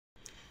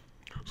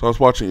So I was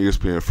watching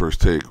ESPN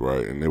First Take,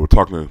 right, and they were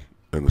talking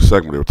in the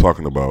segment. They were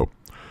talking about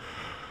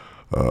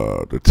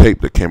the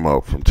tape that came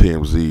out from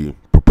TMZ,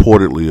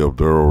 purportedly of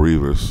Darrelle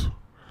Revis,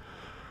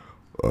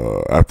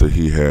 after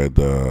he had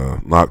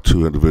knocked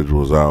two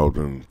individuals out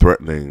and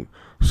threatening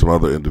some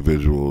other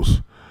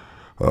individuals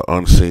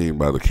unseen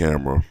by the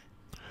camera.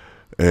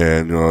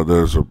 And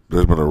there's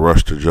been a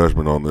rush to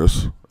judgment on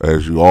this,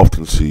 as you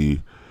often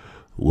see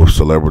with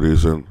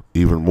celebrities, and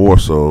even more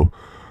so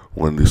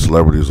when the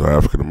celebrities are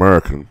African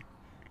American.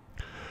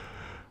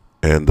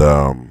 And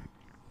I'm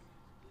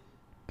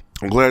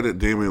glad that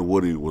Damien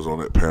Woody was on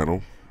that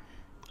panel.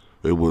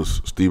 It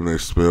was Stephen A.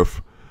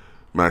 Smith,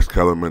 Max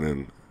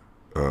Kellerman,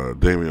 and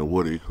Damien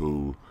Woody,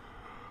 who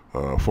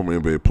former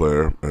NBA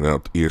player and now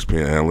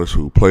ESPN analyst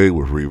who played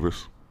with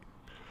Revis.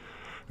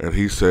 And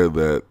he said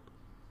that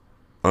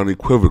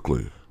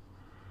unequivocally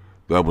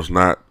that was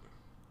not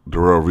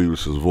Darrelle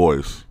Revis'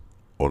 voice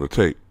on the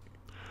tape.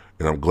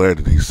 And I'm glad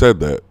that he said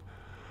that,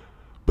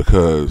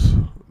 because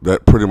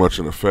that pretty much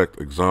in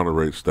effect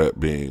exonerates that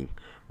being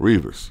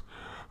Revis.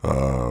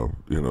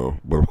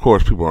 But of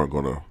course people aren't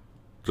going to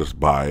just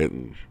buy it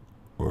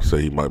or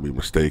say he might be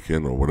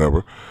mistaken or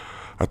whatever.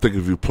 I think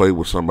if you play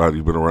with somebody,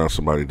 you've been around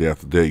somebody day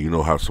after day, you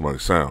know how somebody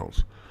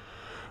sounds.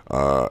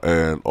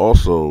 And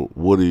also,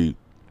 Woody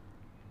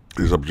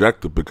is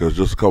objective because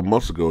just a couple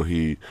months ago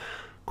he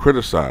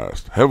heavily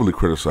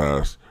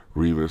criticized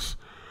Revis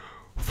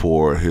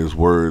for his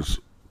words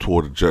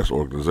toward the Jets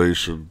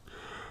organization,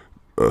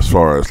 as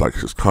far as like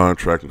his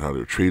contract and how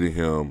they're treating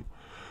him.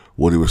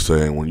 Woody was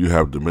saying, when you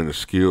have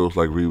diminished skills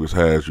like Revis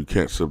has, you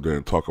can't sit there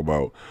and talk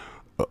about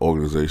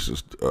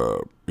organizations,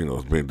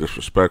 as being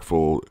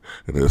disrespectful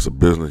and it's a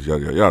business,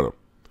 yada yada yada.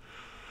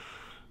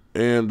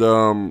 And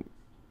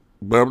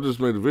but I just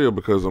made the video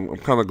because I'm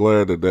kind of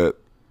glad that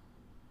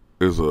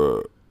is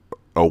a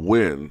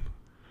win,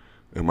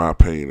 in my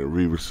opinion, in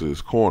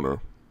Revis's corner.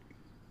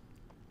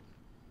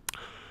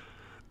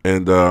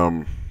 And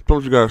what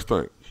do you guys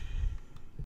think?